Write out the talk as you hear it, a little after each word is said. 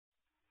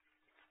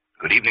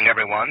Good evening,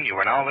 everyone. You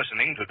are now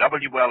listening to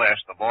WLS,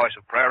 the voice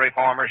of Prairie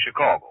Farmer,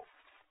 Chicago.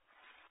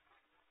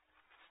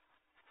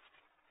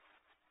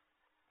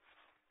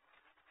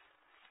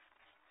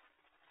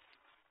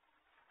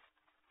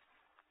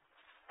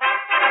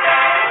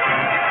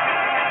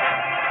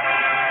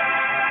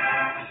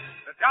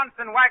 The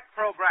Johnson Wax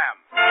Program.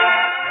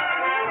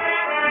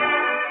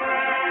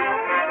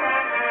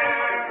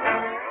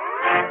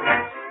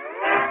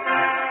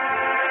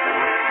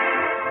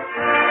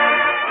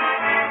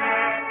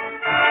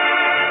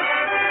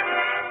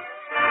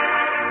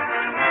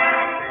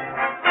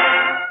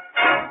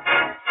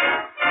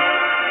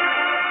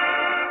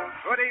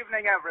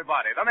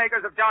 Everybody, the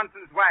makers of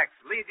Johnson's Wax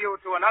lead you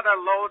to another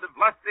load of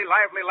lusty,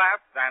 lively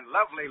laughs and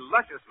lovely,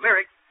 luscious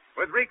lyrics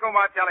with Rico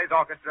Martelli's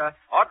orchestra,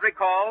 Audrey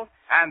Call,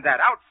 and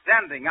that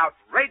outstanding,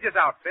 outrageous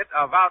outfit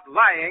of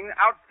outlying,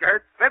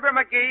 outskirts, Fibber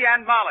McGee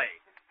and Molly.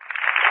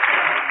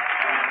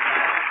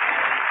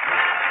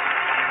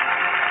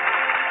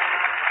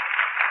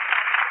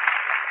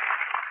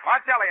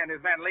 Martelli and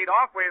his men lead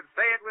off with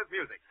Say It With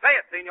Music. Say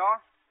it,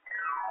 senor.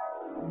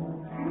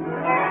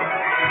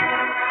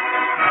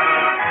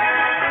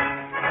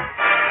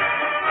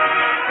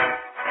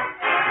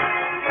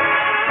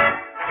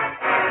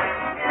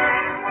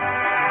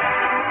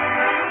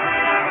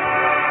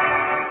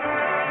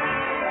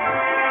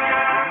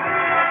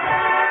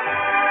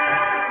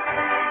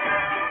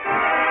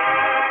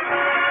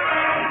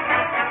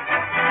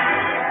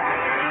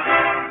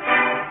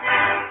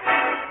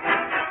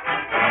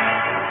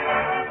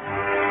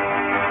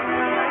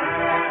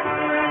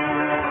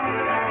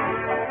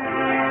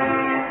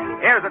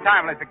 Here's a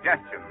timely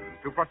suggestion.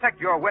 To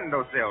protect your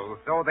windowsills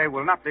so they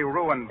will not be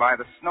ruined by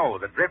the snow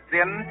that drifts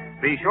in,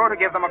 be sure to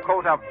give them a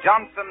coat of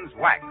Johnson's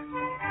Wax.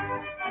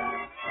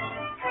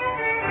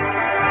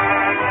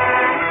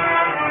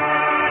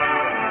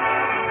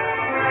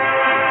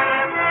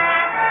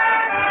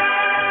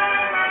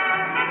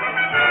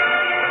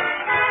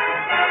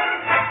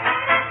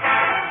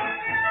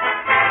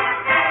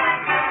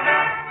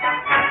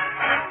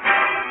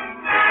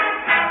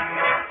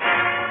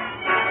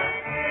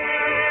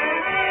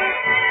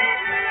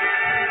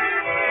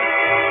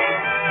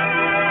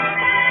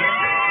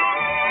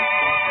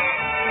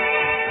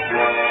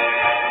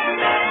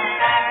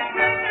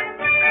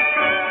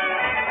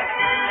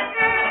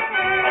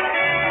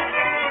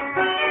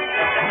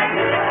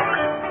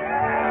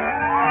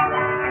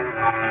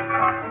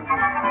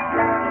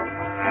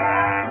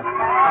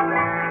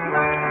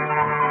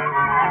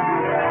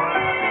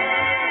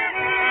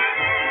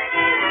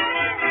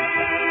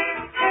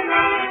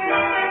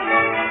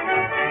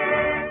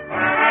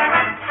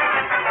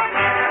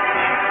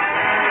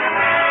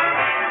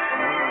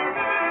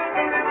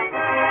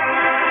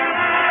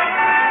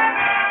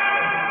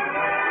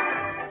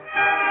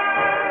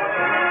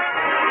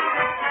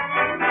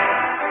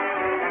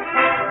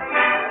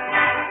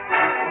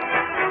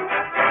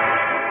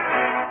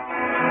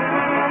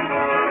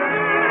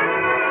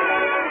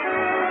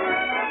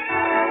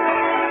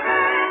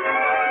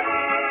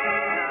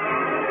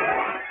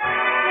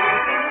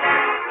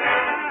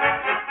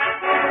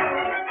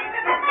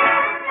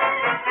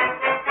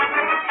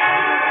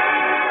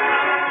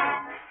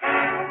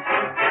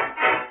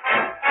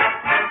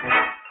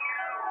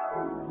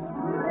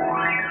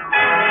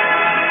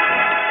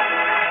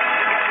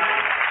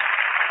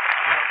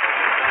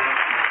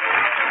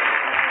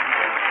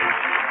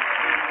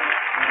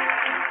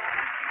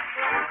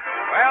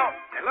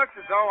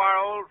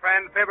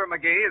 Fibber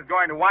McGee is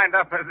going to wind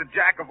up as a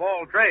jack of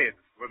all trades,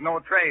 with no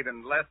trade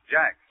and less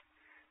jacks.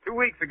 2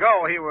 weeks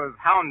ago, he was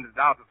hounded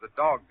out of the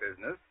dog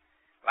business.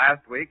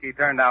 Last week, he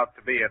turned out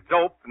to be a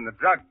dope in the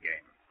drug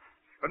game.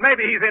 But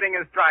maybe he's hitting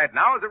his stride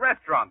now as a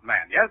restaurant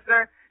man. Yes,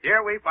 sir. Here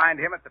we find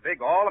him at the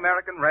big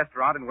all-American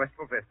restaurant in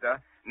Wistful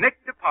Vista,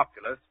 Nick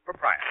DePopulous,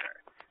 proprietor,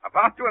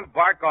 about to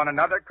embark on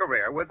another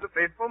career with the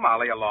faithful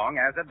Molly along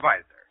as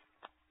advisor.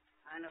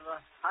 Kind of a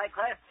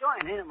high-class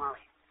joint, ain't it, Molly?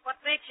 What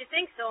makes you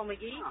think so,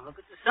 McGee? Oh, look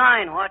at the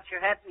sign. Watch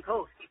your hat and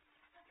coat.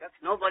 Shucks,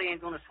 nobody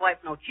ain't going to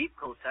swipe no cheap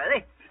coats, are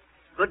they?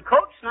 Good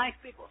coats, nice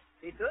people.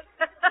 See to it?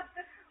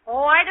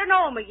 Oh, I don't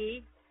know,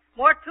 McGee.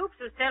 Mort Toops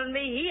was telling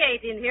me he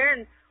ate in here,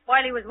 and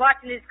while he was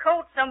watching his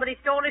coat,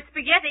 somebody stole his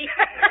spaghetti.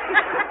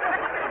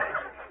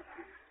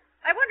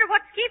 I wonder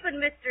what's keeping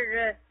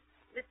Mr.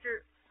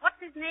 What's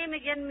his name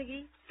again,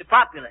 McGee?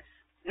 DePopulous.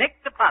 Nick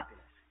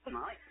DePopulous.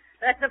 Molly.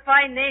 That's a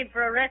fine name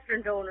for a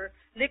restaurant owner,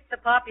 Nick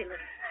DePopulous.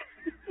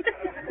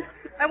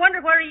 I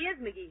wonder where he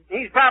is, McGee.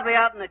 He's probably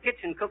out in the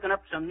kitchen cooking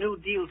up some New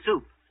Deal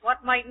soup.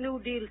 What might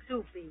New Deal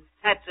soup be?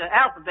 That's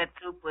alphabet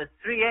soup with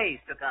 3 A's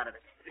took out of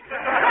it.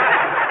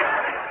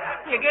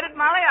 You get it,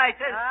 Molly? I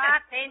said... Ah,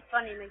 it ain't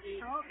funny,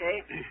 McGee. Okay.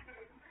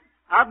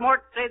 How'd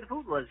Mort say the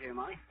food was here,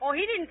 Molly? Oh,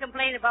 he didn't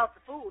complain about the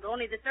food,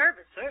 only the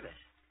service. Service?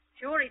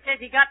 Sure, he says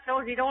he got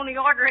so he'd only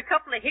order a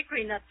couple of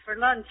hickory nuts for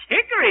lunch.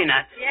 Hickory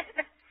nuts? Yes.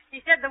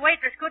 He said the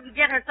waitress couldn't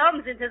get her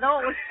thumbs into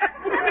those.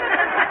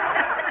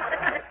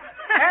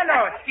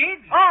 Hello,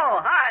 Skid. Oh,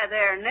 hi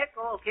there, Nick,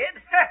 old kid.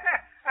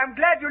 I'm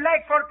glad you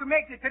like for to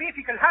make the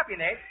terrifical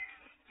happiness.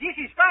 This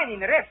is fine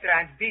in the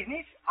restaurant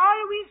business.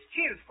 Always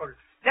cheerful.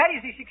 That is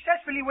the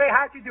successfully way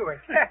how to do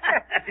it.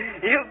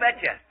 You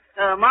betcha.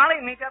 Molly,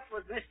 meet up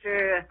with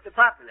Mr.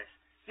 DePopulus.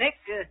 Nick,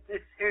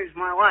 this here's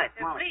my wife,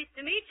 Molly. Pleased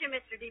to meet you,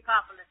 Mr.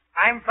 DePopulus.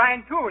 I'm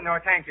fine, too. No,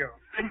 thank you.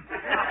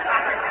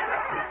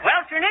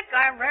 Well, Sir Nick,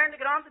 I'm raring to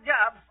get on the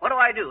job. What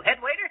do I do, head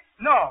waiter?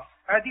 No,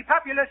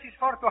 DePopulus is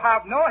for to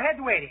have no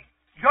head waiting.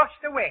 Just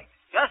the wait.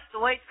 Just to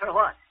wait for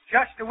what?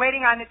 Just the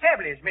waiting on the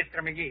tables,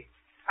 Mr. McGee.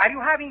 Are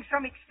you having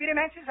some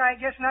experiments? I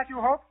guess not, you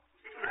hope?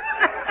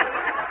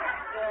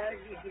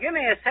 Give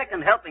me a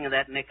second helping of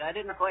that, Nick. I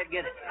didn't quite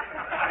get it.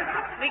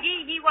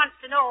 McGee, he wants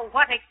to know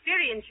what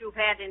experience you've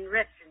had in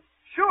restaurants.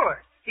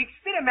 Sure.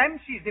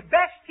 Experiments is the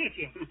best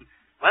teaching.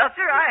 Well,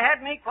 sir, I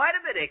had me quite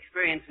a bit of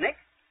experience, Nick,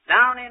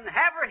 down in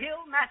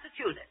Haverhill,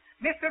 Massachusetts.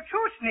 Mr.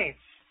 Chusnitz.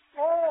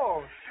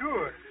 Oh,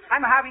 sure.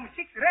 I'm having 6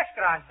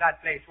 restaurants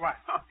that place once.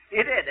 Oh,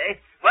 you did, eh?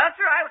 Well,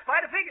 sir, I was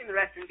quite a figure in the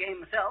restaurant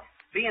game myself,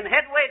 being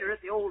head waiter at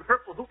the old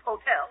Herpel Hoop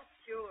Hotel.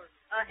 Sure.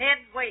 A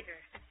head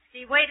waiter.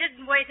 He waited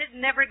and waited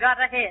and never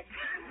got ahead.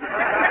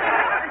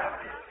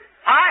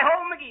 Hi-ho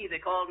McGee,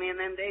 they called me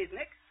in them days,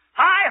 Nick.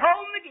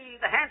 Hi-ho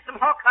McGee, the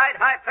handsome, hawk-eyed,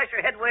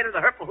 high-pressure head waiter of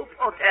the Herpel Hoop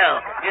Hotel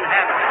in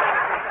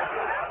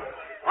Haverhill.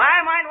 Why,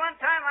 I mind one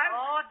time I...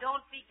 Oh,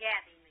 don't be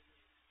gadding, McGee.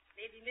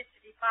 Maybe Mr.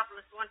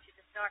 DePopulus wants you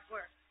to start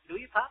work. Do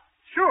you, Pop?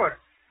 Sure.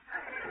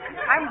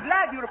 I'm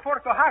glad you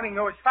report to having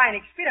those fine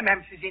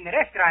experiments in the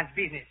restaurant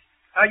business.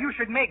 You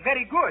should make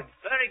very good.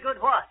 Very good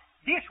what?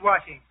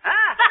 Dishwashing.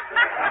 Ah!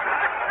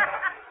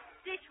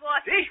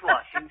 Dishwashing.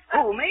 Dishwashing?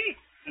 Who, me?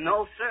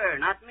 No, sir,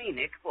 not me,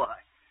 Nick. Why?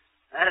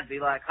 That'd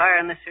be like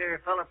hiring this here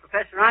fellow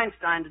Professor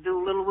Einstein to do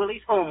Little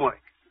Willie's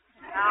homework.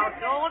 Now,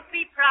 don't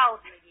be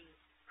proud, McGee.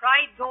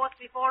 Pride goeth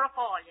before a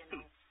fall, you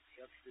know.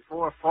 Just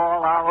before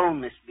fall, I'll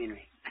own this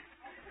beanery.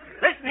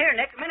 Listen here,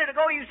 Nick. A minute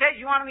ago you said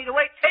you wanted me to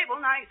wait table.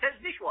 Now you says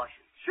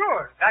dishwashing.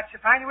 Sure. That's a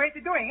fine way to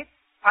doing it.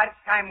 Part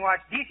time wash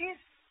dishes.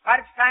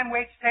 Part time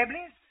waits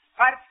tables.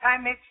 Part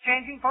time makes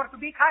changing for to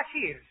be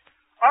cashiers.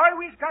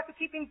 Always got to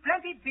keeping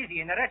plenty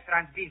busy in the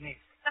restaurant business.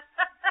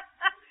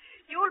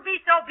 You'll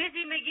be so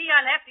busy, McGee,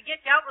 I'll have to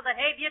get you out with a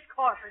habeas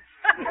corpus.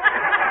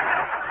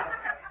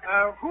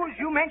 Who's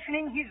you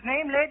mentioning his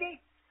name, lady?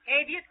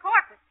 Habeas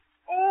corpus.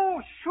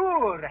 Oh,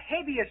 sure.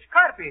 Habeas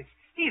corpus.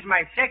 He's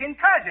my second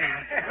cousin.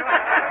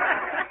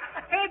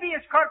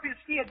 Habeas corpus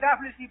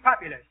Theodophilus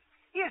DePopulus.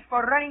 He is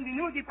for running the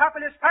new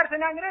DePopulus Parson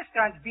and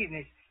Restaurants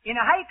business in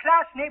a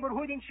high-class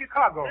neighborhood in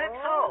Chicago.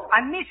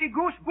 On Missy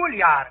Goose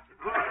Boulevard.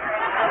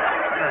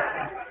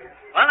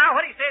 Well, now,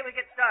 what do you say we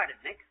get started,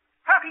 Nick?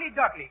 Huckly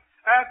duckly.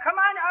 Come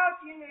on out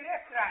in the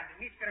restaurant,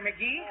 Mr.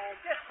 McGee.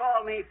 Just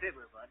call me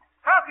Fibber, bud.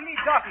 Huckly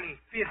duckly,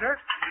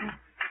 Fibber.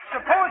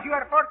 Suppose you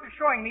are for to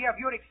showing me of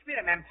your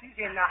experiments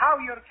in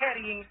how you're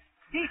carrying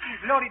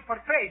dishes loaded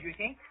for trays, you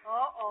think?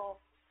 Uh-oh.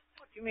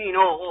 What you mean,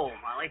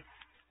 Molly?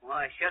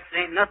 Why, shucks,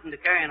 ain't nothing to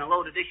carrying a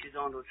load of dishes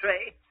onto a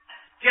tray.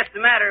 Just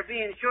a matter of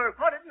being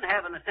sure-footed and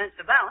having a sense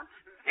of balance.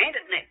 Ain't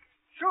it, Nick?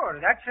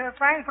 Sure, that's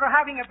fine for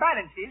having a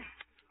balances.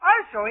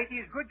 Also, it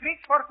is good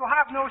tricks for to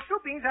have no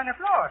soupings on the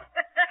floor.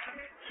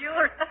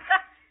 Sure.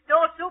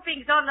 No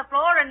soupings on the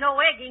floor and no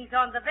eggings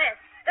on the bed.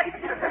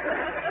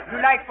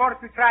 You like for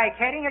to try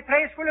carrying a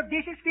tray full of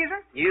dishes, Caesar?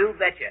 You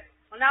betcha.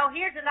 Well, now,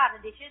 here's a lot of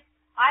dishes.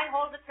 I'll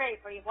hold the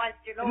tray for you whilst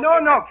you're loading.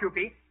 No,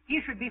 Cupid.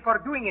 He should be for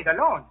doing it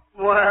alone.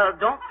 Well,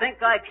 don't think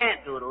I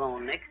can't do it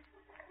alone, Nick.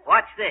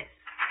 Watch this.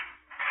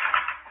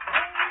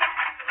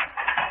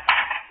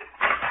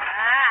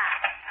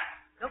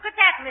 Look at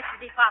that,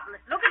 Mr. DePopulus.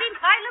 Look at him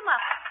pile them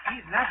up.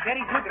 He's not very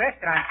good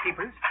restaurant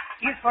people.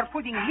 He's for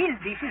putting little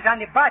dishes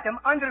on the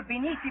bottom under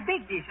beneath the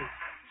big dishes.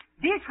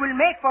 This will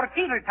make for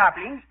teeter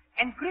topplings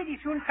and pretty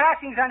soon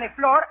crossings on the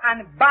floor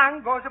and bang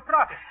goes a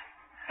profit.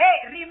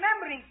 Hey,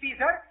 remembering,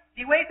 Caesar,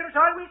 the waiters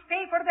always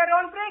pay for their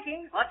own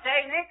breakings. What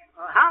say, Nick?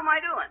 How am I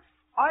doing?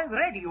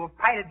 Already you've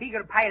piled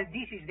bigger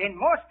dishes than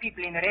most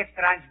people in the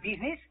restaurant's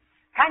business.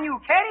 Can you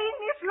carry in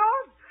this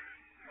load?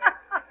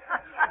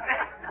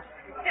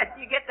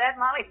 You get that,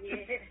 Molly?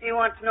 Yes. He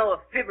wants to know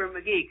if Fibber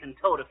McGee can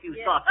tote a few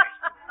saucers.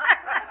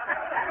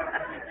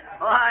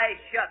 Why,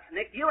 shucks,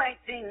 Nick, you ain't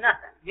seen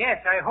nothing. Yes,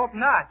 I hope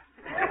not.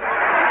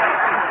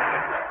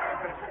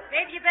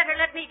 Maybe you better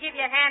let me give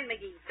you a hand,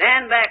 McGee.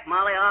 Stand back,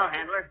 Molly. I'll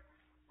handle her.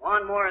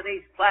 One more of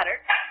these platters.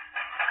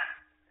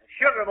 A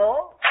sugar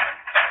bowl.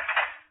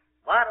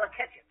 Bottle of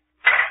ketchup.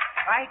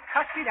 By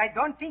custard, I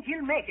don't think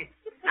he'll make it.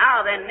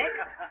 Now then, Nick,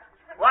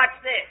 watch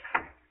this.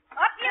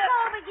 Up you go,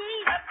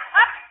 McGee. Up.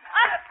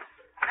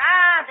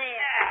 Ah,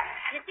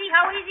 there. You see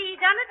how easy he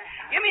done it?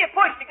 Give me a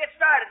push to get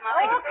started,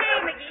 Molly. Okay,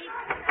 McGee.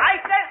 I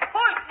says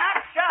push,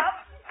 not shove.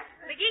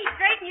 McGee,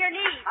 straighten your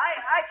knees.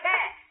 I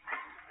can't.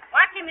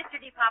 Watch him, Mr.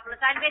 DePopulus.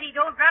 I'll bet he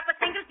don't drop a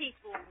single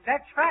teaspoon.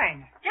 That's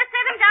fine. Just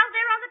set him down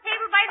there on the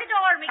table by the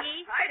door,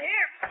 McGee. Right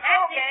here.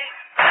 That's okay.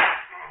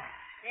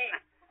 There.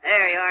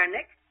 There you are,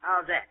 Nick.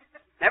 How's that?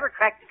 Never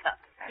cracked a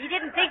cup. He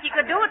didn't think you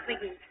could do it,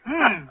 McGee.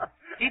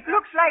 It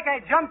looks like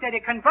I jumped at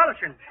a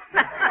convulsion.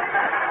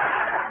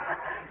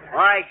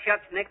 Why,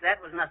 shucks, Nick,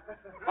 that was nothing.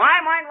 Well, I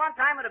mind one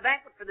time at a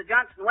banquet for the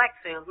Johnson wax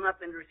salesman up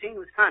in Racine,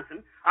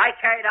 Wisconsin, I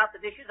carried out the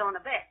dishes on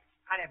a bed.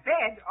 On a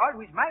bed,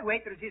 always my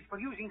waiters is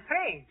for using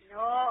trays.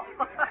 No.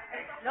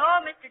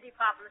 No, Mr.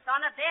 DePopoulos.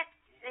 On a bet.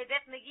 They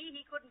bet McGee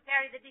he couldn't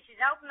carry the dishes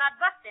out and not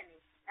bust any.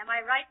 Am I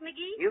right,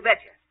 McGee? You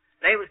betcha.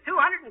 There was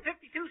 252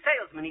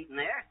 salesmen eating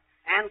there,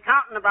 and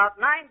counting about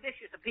 9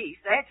 dishes apiece.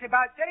 That's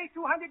about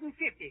 3,250.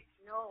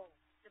 No.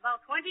 It's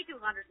about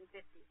 2,250.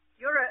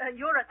 You're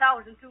 1,000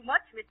 too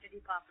much, Mr.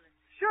 DePopoulos.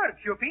 Sure,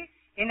 Cupid.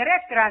 In the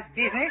restaurant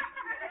business,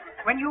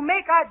 when you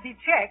make out the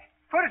check,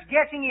 first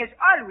guessing is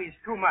always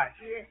too much.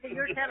 Yeah,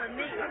 you're telling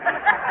me.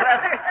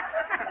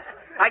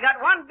 I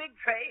got one big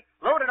tray,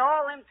 loaded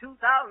all them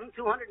 2,250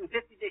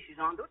 dishes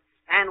onto it,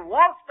 and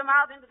waltzed them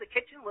out into the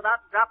kitchen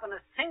without dropping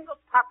a single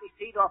poppy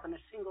seed off in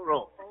a single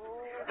roll. Oh.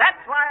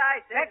 That's why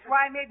I said... That's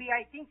why maybe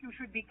I think you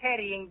should be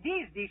carrying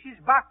these dishes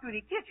back to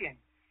the kitchen.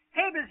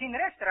 Tables in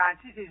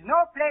restaurants is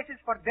no places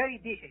for dirty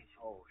dishes.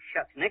 Oh,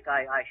 shucks, Nick,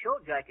 I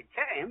showed you I could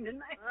carry them,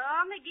 didn't I?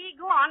 Oh, McGee,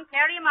 go on.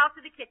 Carry him out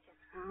to the kitchen.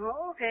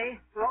 Okay.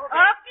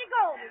 Up you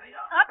go, McGee.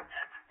 Up.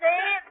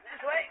 There.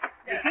 This way.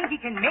 You think he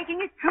can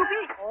making it,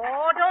 Cupid?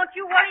 Oh, don't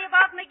you worry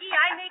about McGee.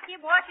 I make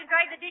him wash and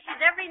dry the dishes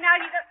every now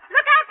and then.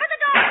 Look out for the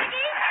door,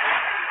 McGee.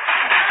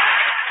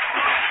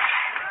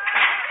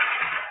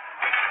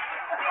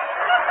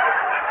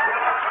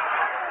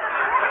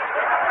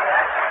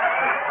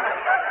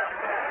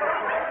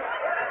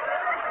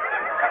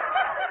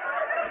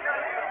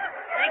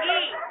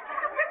 McGee,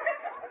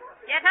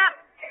 get up.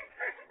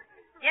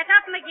 Get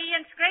up, McGee,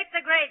 and scrape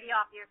the gravy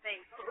off your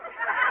face.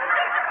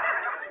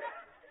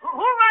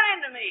 Who run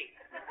into me?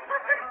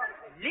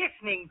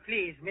 Listening,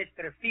 please,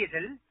 Mr.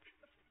 Fizzle.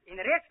 In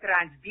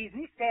restaurant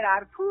business, there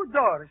are 2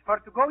 doors for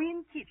to go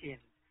in kitchen.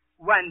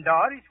 One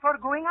door is for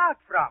going out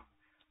from.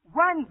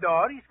 One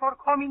door is for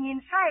coming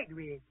inside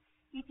with.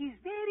 It is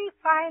very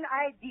fine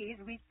ideas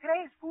with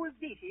trays full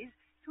dishes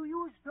to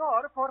use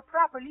door for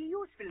properly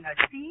usefulness,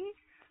 see?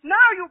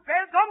 Now, you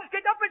beldums,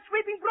 get up and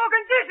sweeping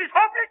broken dishes,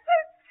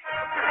 hopelessly.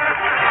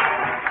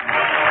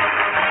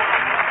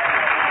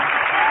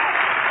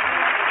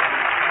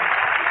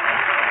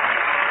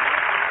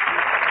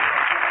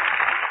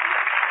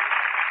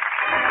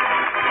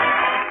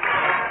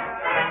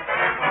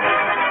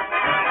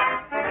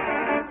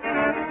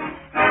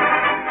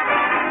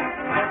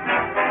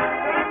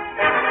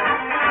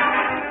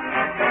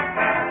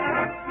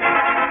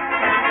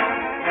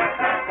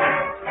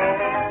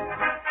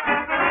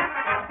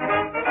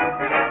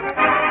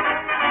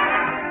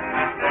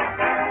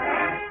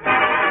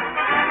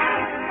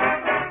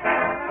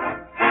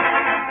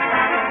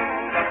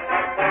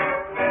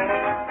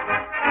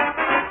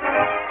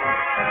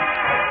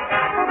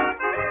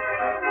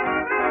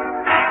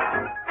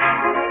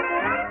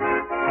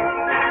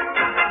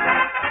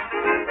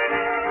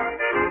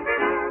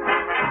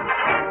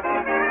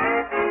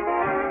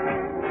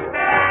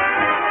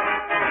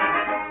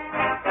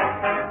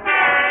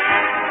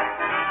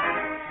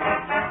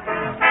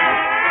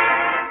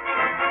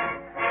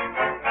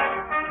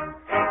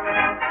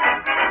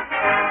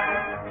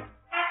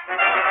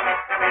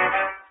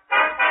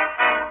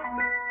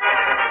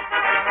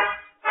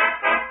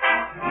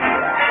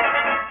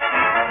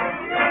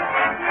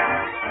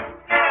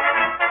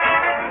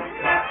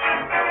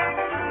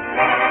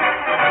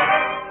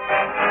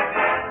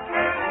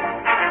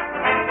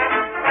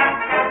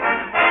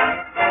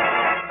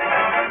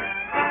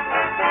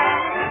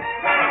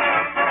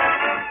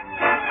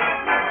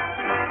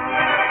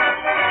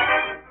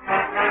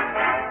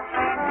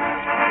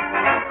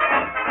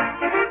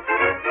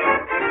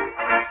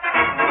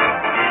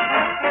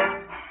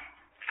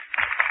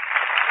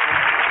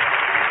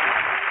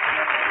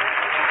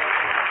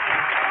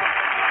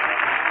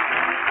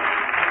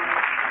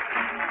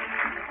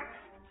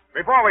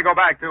 Before we go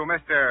back to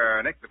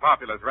Mr. Nick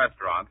DePopula's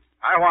restaurant,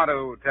 I want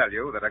to tell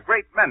you that a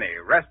great many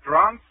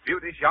restaurants,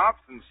 beauty shops,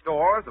 and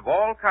stores of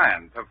all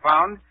kinds have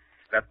found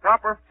that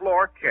proper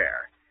floor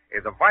care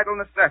is a vital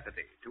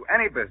necessity to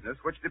any business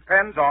which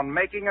depends on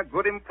making a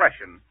good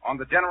impression on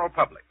the general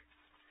public.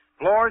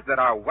 Floors that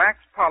are wax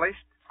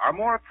polished are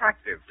more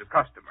attractive to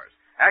customers,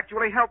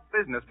 actually help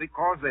business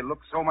because they look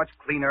so much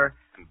cleaner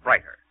and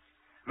brighter.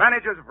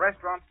 Managers of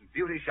restaurants and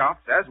beauty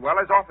shops, as well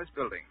as office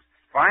buildings,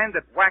 find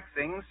that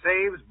waxing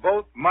saves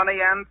both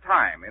money and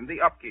time in the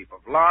upkeep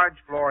of large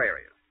floor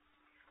areas.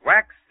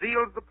 Wax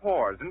seals the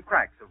pores and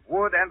cracks of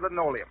wood and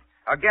linoleum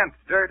against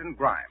dirt and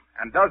grime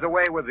and does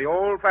away with the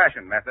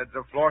old-fashioned methods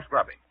of floor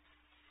scrubbing.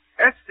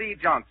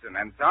 S.C. Johnson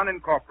and Son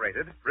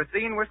Incorporated,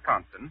 Racine,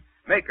 Wisconsin,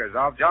 makers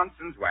of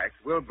Johnson's Wax,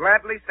 will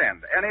gladly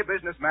send any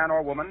businessman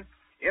or woman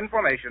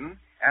information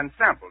and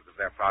samples of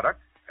their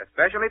product,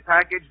 especially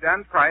packaged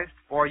and priced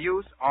for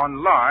use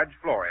on large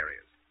floor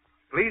areas.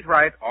 Please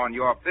write on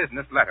your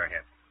business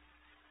letterhead.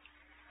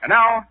 And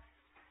now,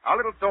 our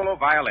little solo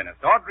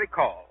violinist, Audrey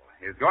Cole,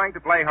 is going to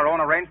play her own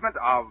arrangement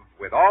of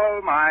With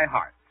All My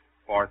Heart.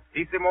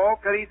 Fortissimo,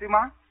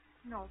 carissima?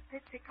 No,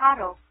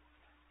 pizzicato,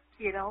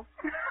 kiddo.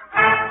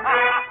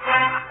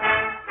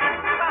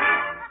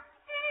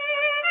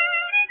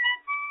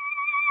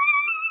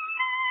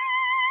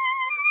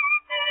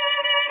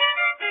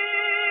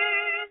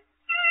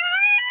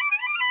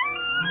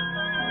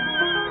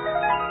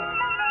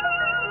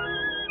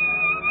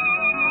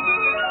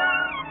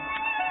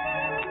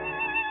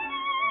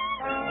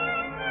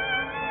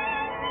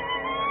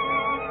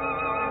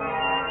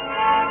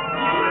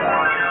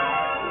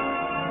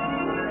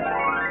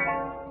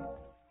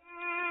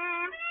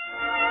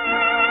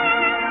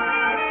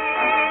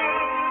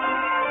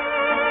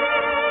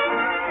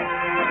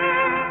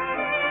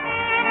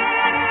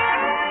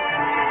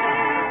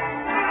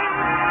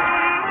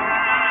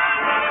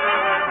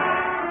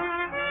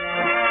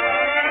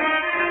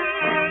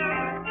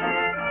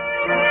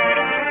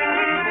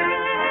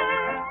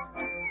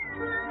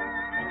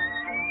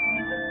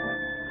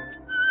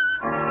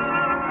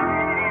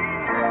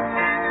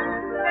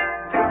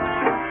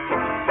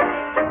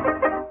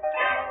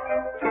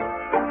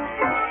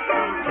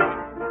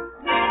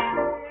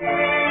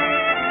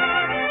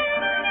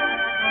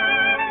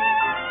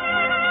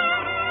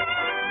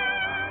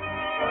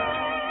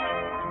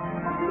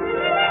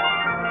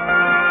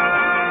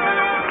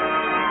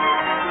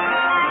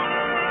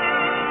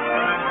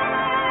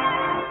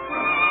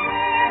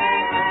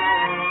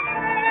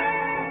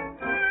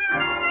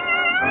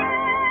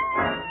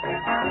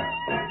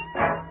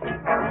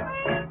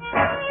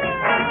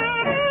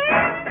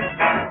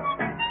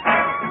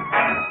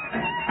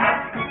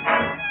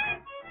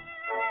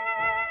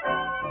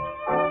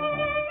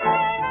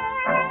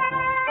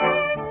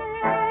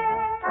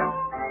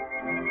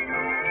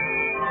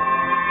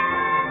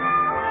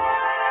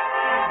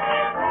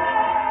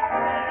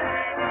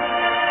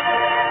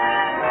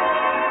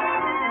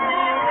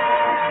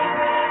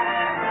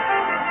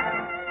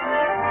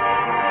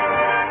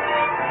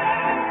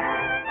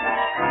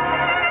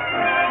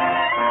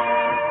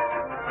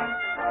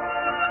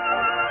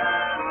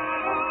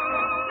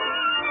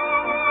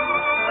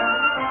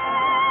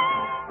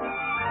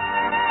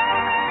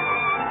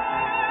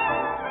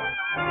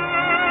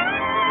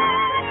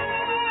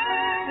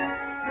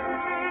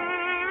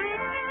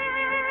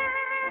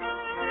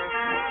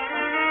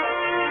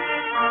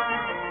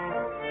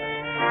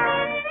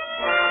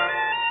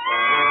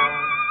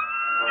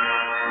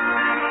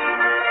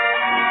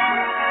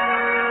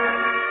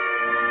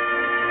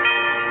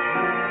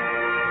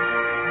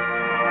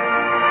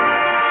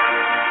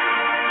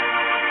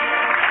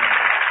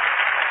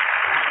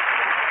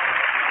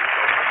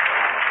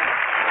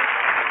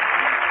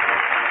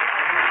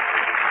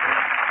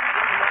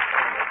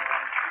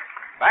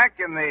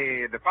 Back in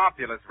the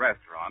Populous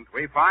restaurant,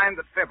 we find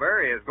that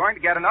Fibber is going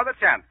to get another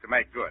chance to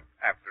make good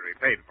after he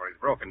paid for his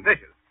broken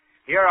dishes.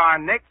 Here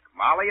are Nick,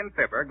 Molly, and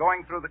Fibber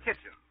going through the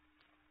kitchen.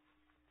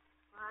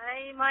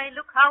 My,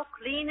 look how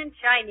clean and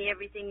shiny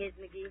everything is,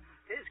 McGee.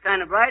 It is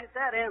kind of bright at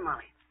that,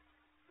 Molly?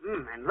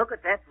 And look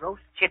at that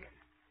roast chicken.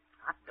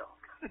 Hot dog.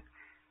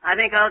 I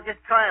think I'll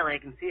just try a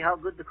leg and see how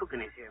good the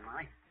cooking is here,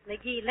 Molly.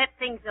 McGee, let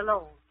things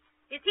alone.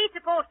 Is he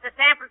supposed to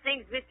sample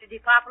things, Mr.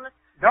 DePopoulos?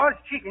 Those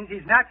chickens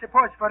is not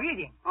supposed for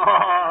eating.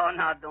 Oh,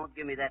 now don't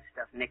give me that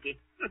stuff, Nicky.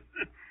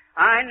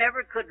 I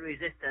never could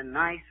resist a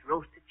nice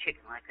roasted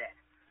chicken like that.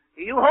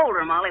 You hold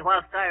her, Molly,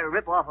 whilst I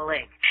rip off a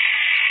leg.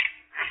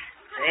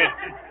 Say,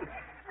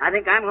 I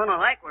think I'm going to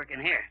like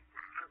working here.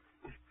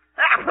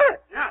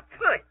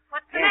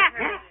 What's the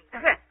matter?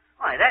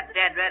 Why, that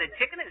dad-ratted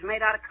chicken is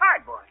made out of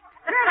cardboard.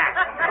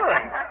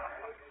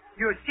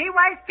 You see,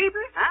 wise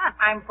people? Huh?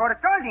 I'm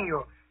foretolding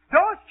you.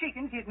 Those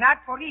chickens is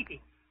not for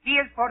eating. He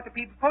is for to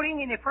be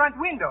putting in the front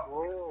window.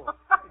 Oh.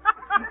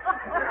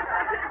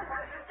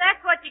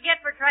 That's what you get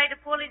for trying to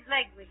pull his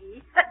leg,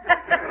 McGee.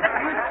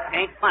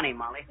 Ain't funny,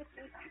 Molly.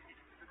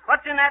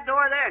 What's in that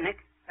door there, Nick?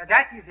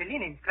 That is the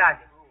linen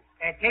closet.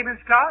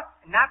 Tablecloth,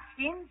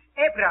 napkins,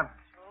 aprons.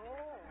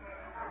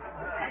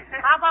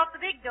 How about the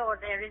big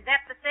door there? Is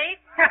that the safe?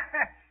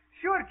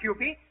 Sure,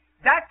 Cupid.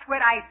 That's where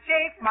I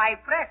save my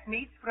fresh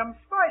meats from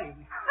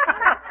spoiling.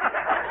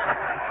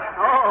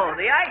 Oh,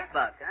 the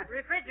icebox, huh?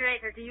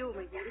 Refrigerator to you,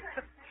 McGee.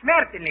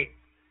 Certainly.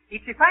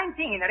 It's a fine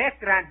thing in a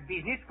restaurant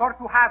business for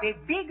to have a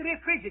big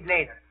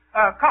refrigerator.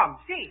 Come,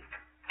 see.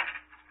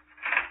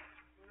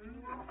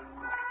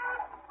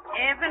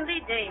 Heavenly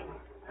days.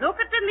 Look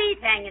at the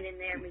meat hanging in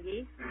there,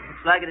 McGee.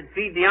 Looks like it'd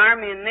feed the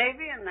Army and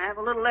Navy and have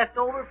a little left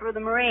over for the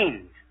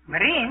Marines.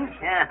 Marines?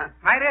 Yeah.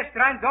 My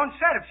restaurant don't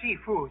serve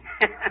seafood.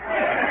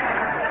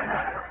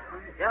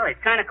 Well,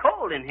 it's kind of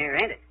cold in here,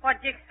 ain't it?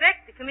 What'd you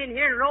expect? To come in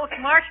here and roast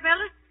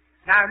marshmallows?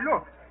 Now,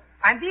 look.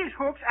 On these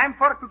hooks, I'm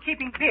for to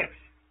keeping biffs.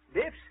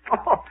 Biffs?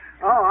 Oh,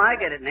 I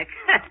get it, Nick.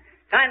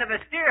 Kind of a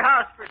steer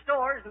house for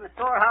stores and a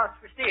storehouse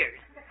for steers.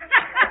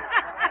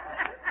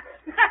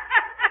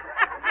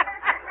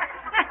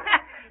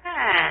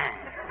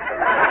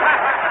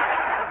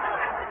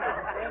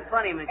 Ain't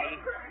funny, McGee.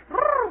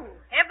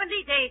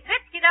 Heavenly days.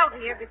 Let's get out of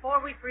here before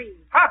we freeze.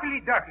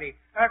 Poppily duckly.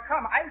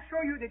 Come, I'll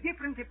show you the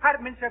different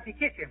departments of the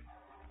kitchen.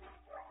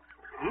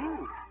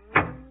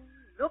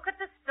 Look at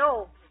the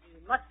stove,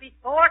 McGee. Must be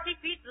 40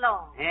 feet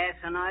long. Yes,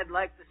 and I'd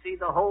like to see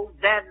the whole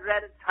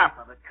dad-ratted top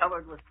of it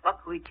covered with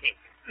buckwheat cake.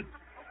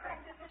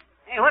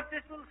 Hey, what's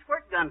this little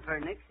squirt gun for,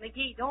 Nick?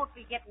 McGee, don't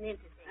be getting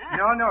into things.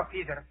 Huh? No,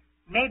 Peter.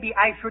 Maybe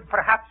I should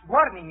perhaps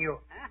warning you.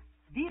 Huh?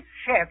 This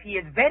chef, he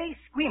is very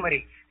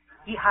squeamerish.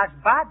 He has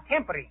bad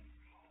tempering.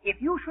 If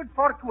you should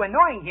fall to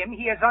annoying him,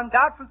 he is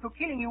undoubtful to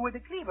killing you with a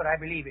cleaver, I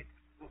believe it.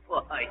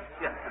 Why,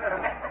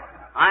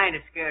 I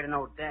ain't scared of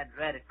no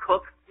dad-ratted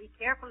cook. Be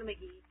careful,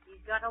 McGee.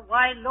 He's got a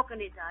wild look in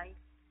his eye.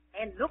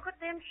 And look at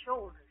them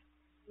shoulders.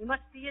 He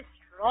must be as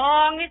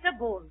strong as a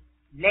bull.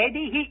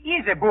 Lady, he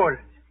is a bull.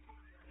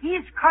 He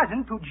is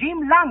cousin to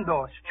Jim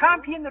Landos,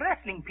 champion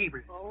wrestling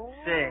people. Oh.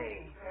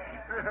 Say,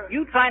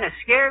 you trying to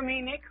scare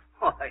me, Nick?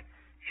 Why,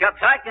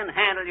 shucks, I can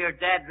handle your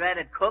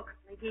dad-ratted cook.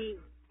 McGee,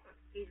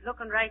 he's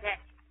looking right at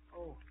you.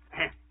 Oh.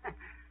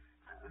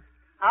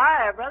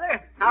 Hi,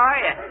 brother. How are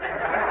you?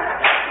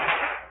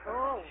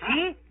 Oh.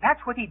 See?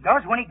 That's what he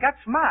does when he gets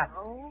mad.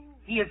 Oh.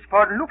 He is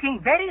for looking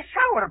very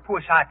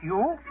sourpuss at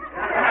you.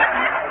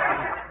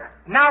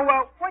 Now,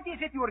 what is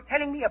it you were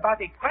telling me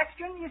about a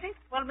question, is it?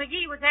 Well,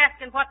 McGee was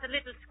asking what the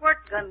little squirt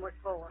gun was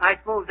for. I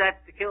suppose that's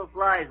to kill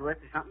flies with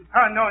or something.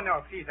 Oh,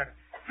 no, Peter.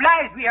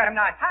 Flies we are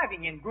not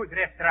having in good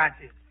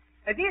restaurants.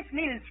 This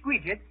little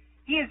squidget,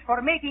 he is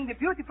for making the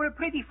beautiful,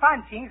 pretty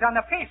fancies on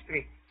the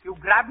pastry. You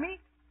grab me?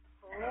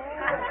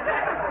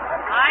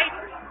 I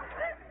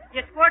see.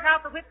 You squirt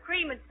out the whipped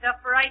cream and stuff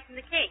for icing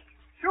the cake.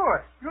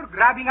 Sure. You're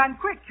grabbing on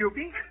quick,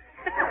 Cupid.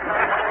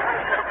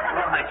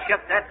 Oh,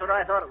 shucks, that's what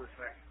I thought it was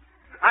for.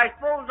 I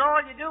suppose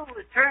all you do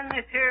is turn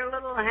this here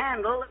little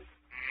handle.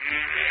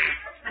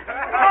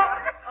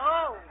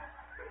 Oh.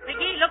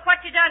 McGee, look what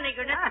you done,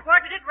 nigger. And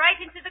squirted it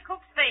right into the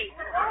cook's face.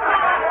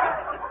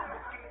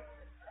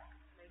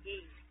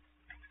 McGee,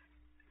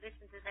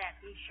 listen to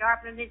that. He's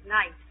sharpening his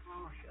knife.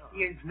 Oh, sure.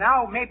 He is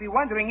now maybe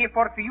wondering if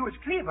or to use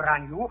cleaver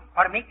on you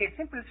or make a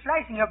simple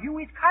slicing of you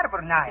with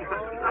carver knife.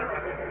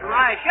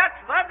 My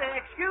shucks, bud,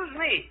 excuse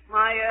me.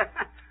 My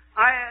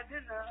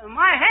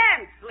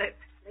hand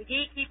slipped.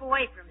 McGee, keep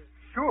away from him.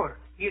 Sure.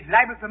 He is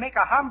liable to make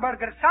a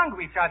hamburger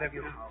sandwich out of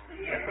you.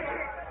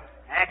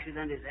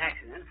 Accident is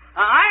accident.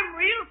 I'm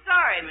real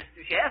sorry,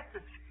 Mr. Chef.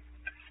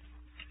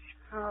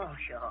 Oh,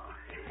 sure.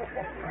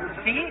 You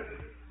see?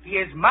 He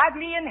is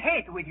madly in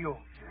hate with you.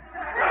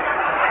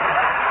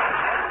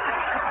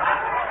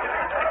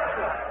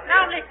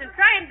 Now listen,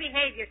 try and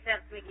behave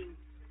yourself, McGee.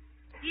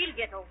 He'll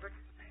get over it.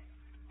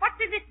 What's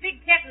in this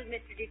big kettle,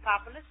 Mr.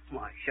 DePopoulos?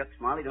 Why, shucks,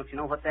 Molly, don't you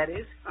know what that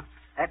is?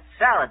 That's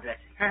salad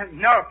dressing.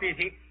 No,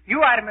 Fizzy.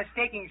 You are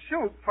mistaking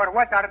soup for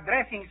what are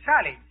dressing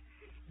salads.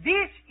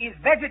 This is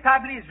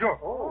vegetable soup.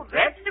 Oh,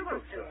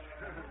 vegetable soup.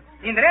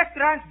 In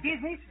restaurant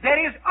business, there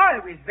is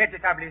always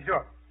vegetable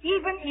soup.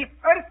 Even if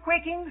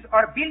earthquakings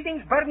or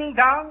buildings burning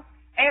down,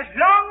 as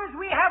long as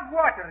we have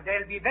water,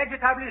 there'll be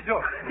vegetable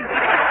soup.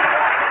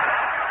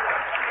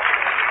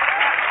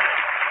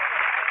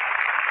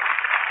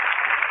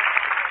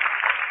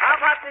 How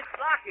about this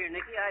block here,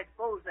 Nicky? I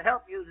suppose the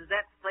help uses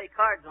that to play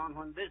cards on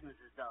when business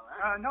is dull,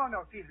 huh? No,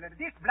 Fizzler.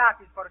 This block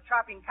is for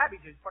chopping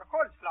cabbages for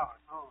coleslaw.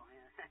 Oh,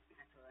 yeah.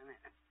 That's what I meant.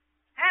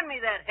 Hand me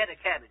that head of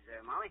cabbage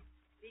there, Molly.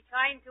 Be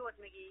kind to it,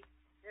 McGee.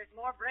 There's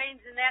more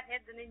brains in that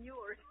head than in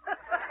yours.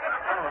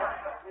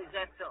 Oh, is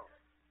that so?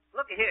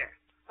 Looky here.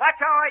 Watch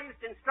how I used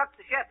to instruct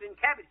the chef in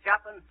cabbage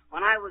chopping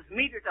when I was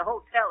meter to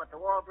hotel at the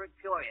Walbridge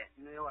Peoria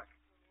in New York.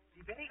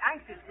 Be very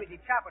anxious with the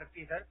chopper,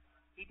 Peter.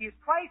 It is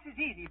twice as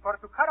easy for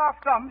to cut off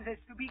thumbs as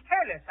to be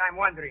careless, I'm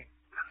wondering.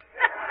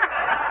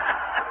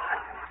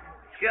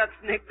 Shucks,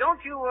 Nick, don't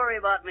you worry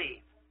about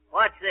me.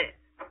 Watch this.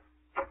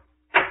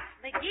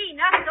 McGee,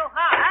 not so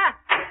hard. Huh?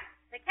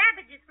 The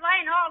cabbage is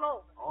flying all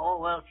over. Oh,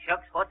 well,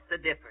 shucks, what's the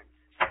difference?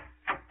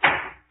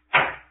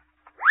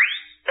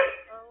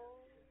 Oh,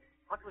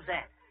 What was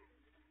that?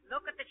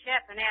 look at the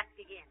chef and ask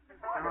again.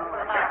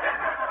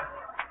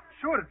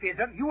 Sure,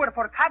 Fizzler, you were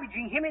for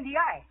cabbaging him in the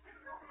eye.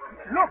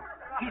 Look,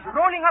 he's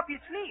rolling up his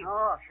sleeve.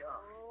 Oh, sure.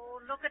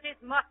 Oh, look at his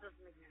muscles,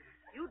 McGee.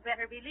 You'd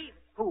better believe it.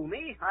 Who,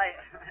 me?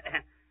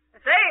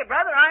 Say,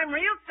 brother, I'm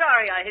real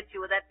sorry I hit you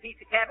with that piece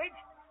of cabbage.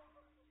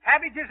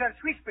 Cabbages or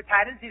Swiss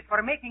potatoes is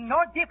for making no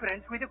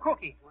difference with the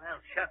cookie.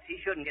 Well, shucks, he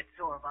shouldn't get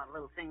sore about a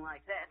little thing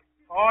like that.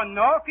 Oh,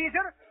 no,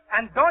 Fizzler?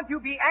 And don't you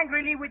be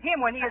angrily with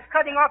him when he is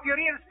cutting off your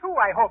ears, too,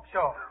 I hope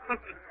so.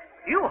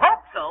 You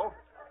hope so.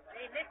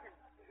 Hey, listen.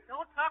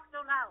 Don't talk so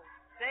loud.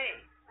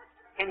 Say,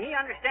 can he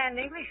understand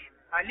English?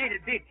 A little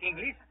bit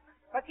English.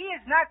 But he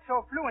is not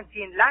so fluent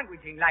in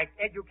languaging like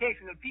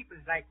educational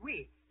peoples like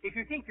we, if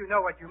you think you know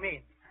what you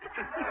mean. You're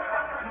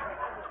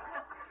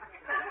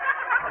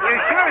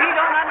sure he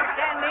don't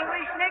understand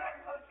English, Nick?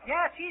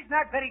 Yes, he's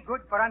not very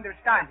good for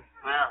understanding.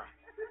 Well,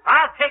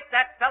 I'll take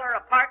that feller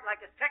apart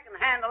like a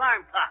second-hand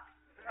alarm clock.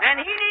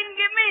 And he needn't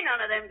give me none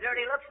of them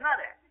dirty looks,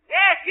 neither.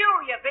 Yes, you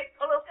big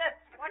palooka.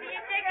 What are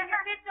you taking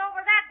your fits over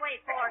that way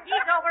for?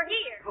 He's over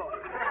here.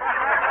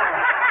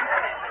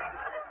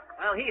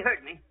 Well, he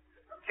heard me.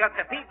 Shucks,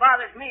 if he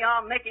bothers me,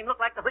 I'll make him look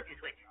like the witch's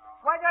witch.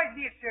 What is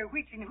this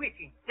witching?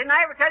 Didn't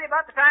I ever tell you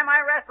about the time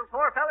I wrestled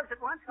 4 fellas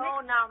at once, Nick? Oh,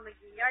 now,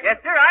 McGee, are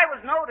Yes, sir, I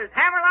was known as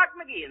Hammerlock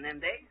McGee in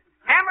them days.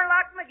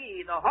 Hammerlock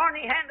McGee, the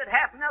horny-handed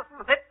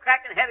half-Nelson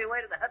whip-cracking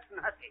heavyweight of the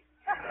Hudson Huskies.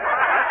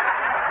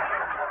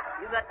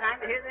 You got time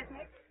to hear this,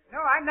 Nick?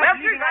 No, I'm not Well,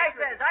 sir, believing I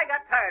says I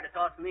got tired of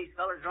tossing these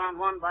fellas around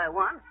one by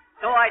one,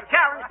 so I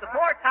challenged the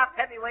 4 top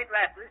heavyweight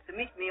wrestlers to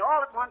meet me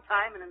all at one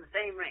time and in the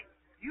same ring.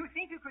 You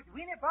think you could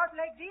win a bout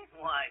like this?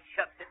 Why,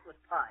 shucks, it was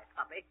pie,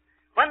 Poppy.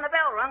 When the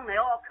bell rung,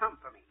 they all come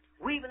for me,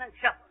 weaving and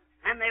shuffling,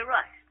 and they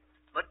rushed.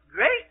 But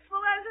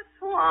graceful as a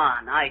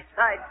swan, I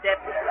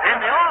sidestepped, and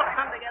they all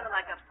come together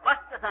like a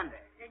bust of thunder.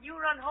 Did you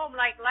run home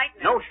like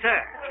lightning? No, sir.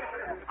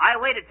 I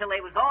waited till they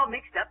was all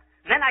mixed up,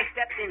 then I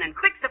stepped in, and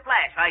quick as a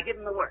flash, I give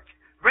them the works,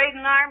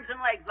 braiding arms and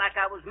legs like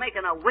I was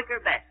making a wicker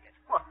basket.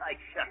 Why,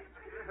 shucks.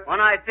 When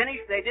I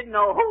finished, they didn't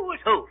know who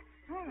was who.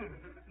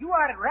 You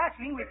are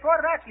wrestling with 4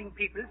 wrestling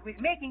peoples with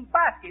making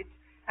baskets,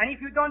 and if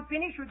you don't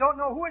finish, you don't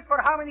know who is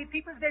for how many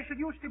peoples there should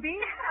used to be?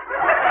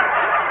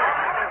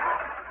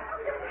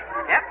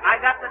 Yep, I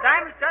got the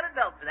diamond-studded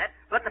belt for that.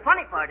 But the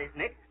funny part is,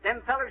 Nick,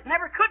 them fellers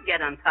never could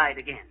get untied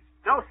again.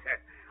 No, sir.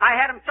 I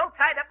had them so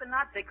tied up in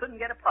knots they couldn't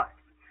get apart.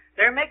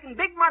 They're making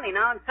big money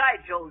now in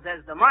sideshows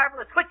as the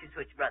marvelous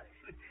Switch brothers.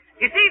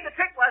 You see, the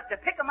trick was to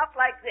pick them up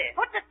like this.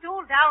 Put the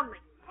stool down, McGee.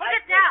 Put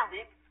Like it down.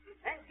 this,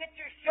 Nick. Then get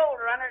your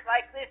shoulder under it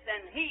like this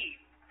and heave.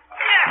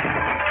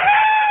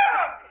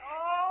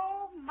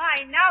 Oh,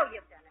 my, now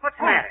you've done it. What's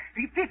the matter?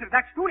 Fizzler,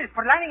 that stool is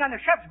for landing on the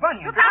chef's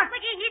bunion. Look out,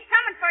 McGee, he's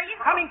coming for you.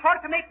 Coming for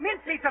to make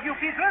mincemeat of you,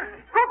 Fizzler.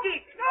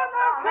 Cookie! No,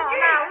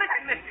 Cookie! Now,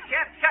 listen, Mr.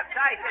 Chef. Shucks,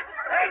 I said...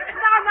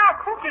 No,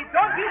 Cookie,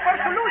 don't be for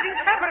losing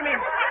temperament.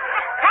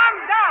 Calm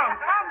down.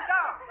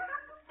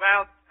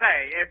 Well,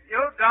 say, if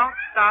you don't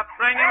stop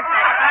bringing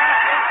samples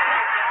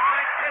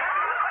like this,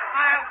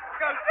 I'll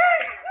go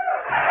see.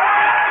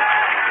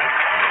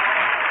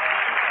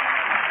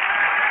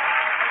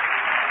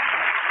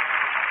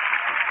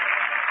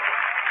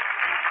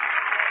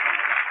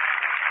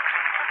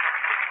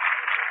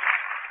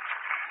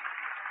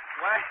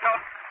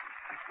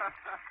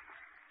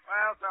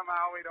 Well,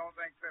 somehow we don't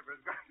think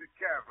Fibber's going to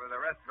care for the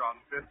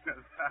restaurant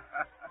business.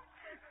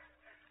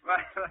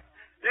 But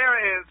here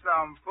is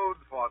some food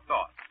for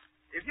thought.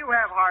 If you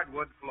have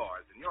hardwood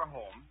floors in your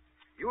home,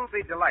 you will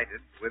be delighted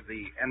with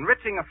the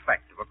enriching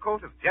effect of a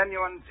coat of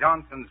genuine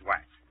Johnson's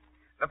wax.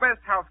 The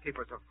best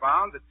housekeepers have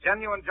found that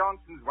genuine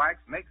Johnson's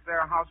wax makes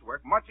their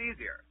housework much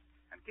easier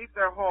and keeps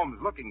their homes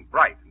looking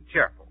bright and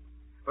cheerful.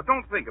 But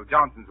don't think of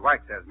Johnson's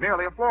wax as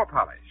merely a floor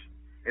polish.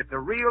 It's a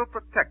real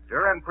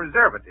protector and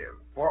preservative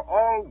for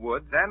all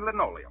woods and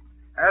linoleum,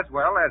 as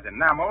well as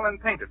enamel and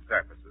painted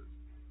surfaces.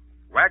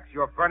 Wax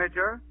your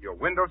furniture, your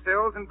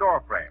windowsills, and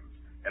door frames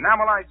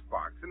enamel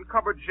icebox, and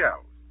cupboard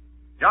shelves.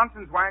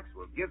 Johnson's Wax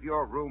will give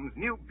your rooms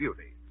new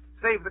beauty,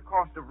 save the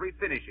cost of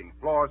refinishing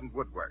floors and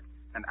woodwork,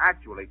 and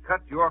actually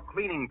cut your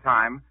cleaning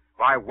time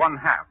by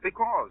 1/2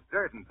 because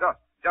dirt and dust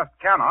just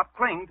cannot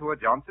cling to a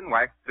Johnson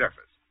Wax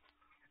surface.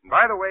 And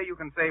by the way, you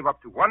can save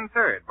up to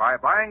 1/3 by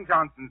buying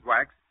Johnson's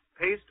Wax,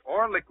 paste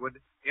or liquid,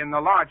 in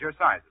the larger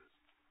sizes.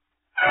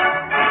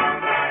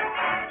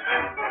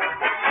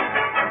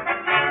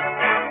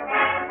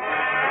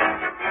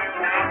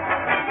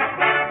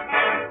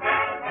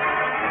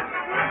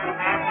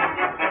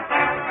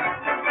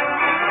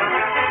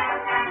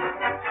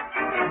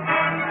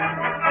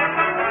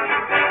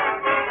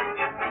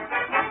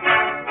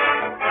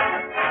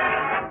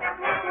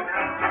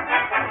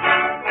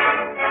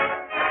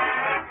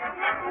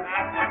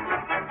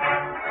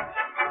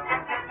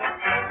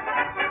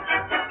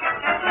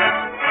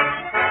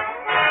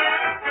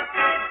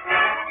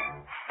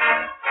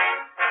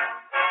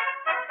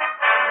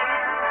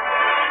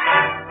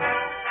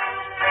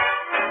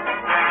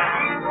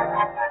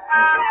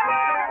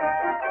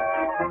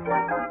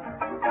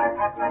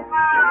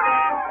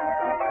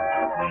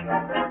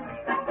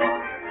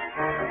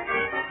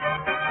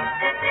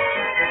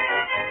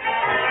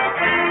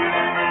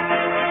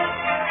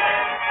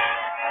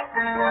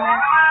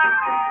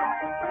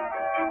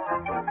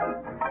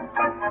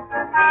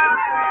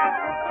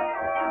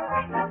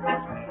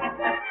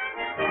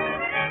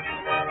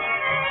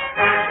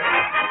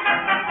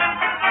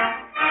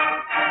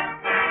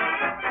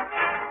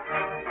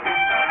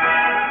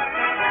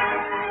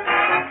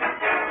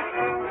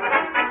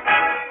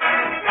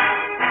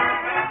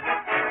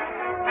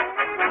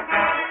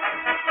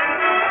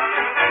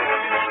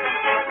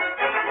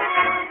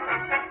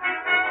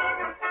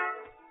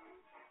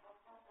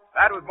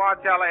 That was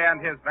Marcelli and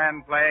his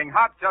band playing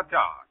Hot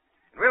Cha-Cha.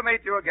 And we'll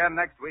meet you again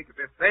next week at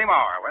this same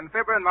hour when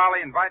Fibber and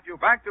Molly invite you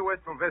back to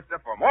Wistful Vista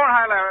for more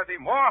hilarity,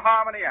 more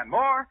harmony, and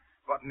more,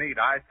 but need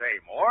I say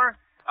more?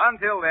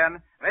 Until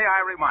then, may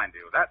I remind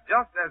you that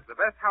just as the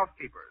best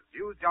housekeepers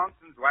use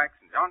Johnson's Wax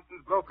and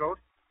Johnson's Glow Coat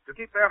to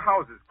keep their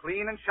houses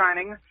clean and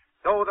shining,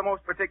 so the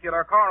most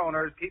particular car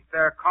owners keep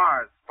their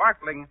cars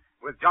sparkling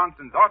with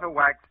Johnson's Auto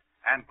Wax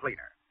and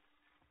Cleaner.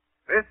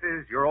 This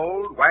is your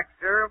old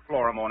waxer of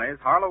Floramones,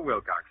 Harlow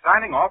Wilcox,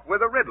 signing off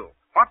with a riddle.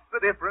 What's the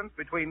difference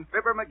between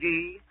Fibber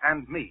McGee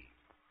and me?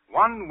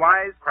 One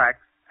wise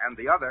cracks and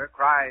the other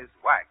cries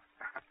wax.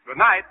 Good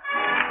night.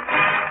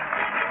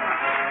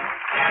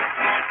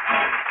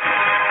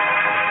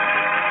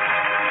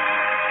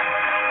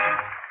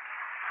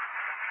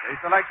 The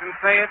selection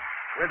Say It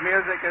with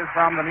music is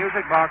from the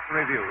Music Box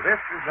Review. This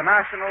is the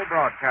National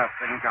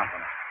Broadcasting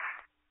Company.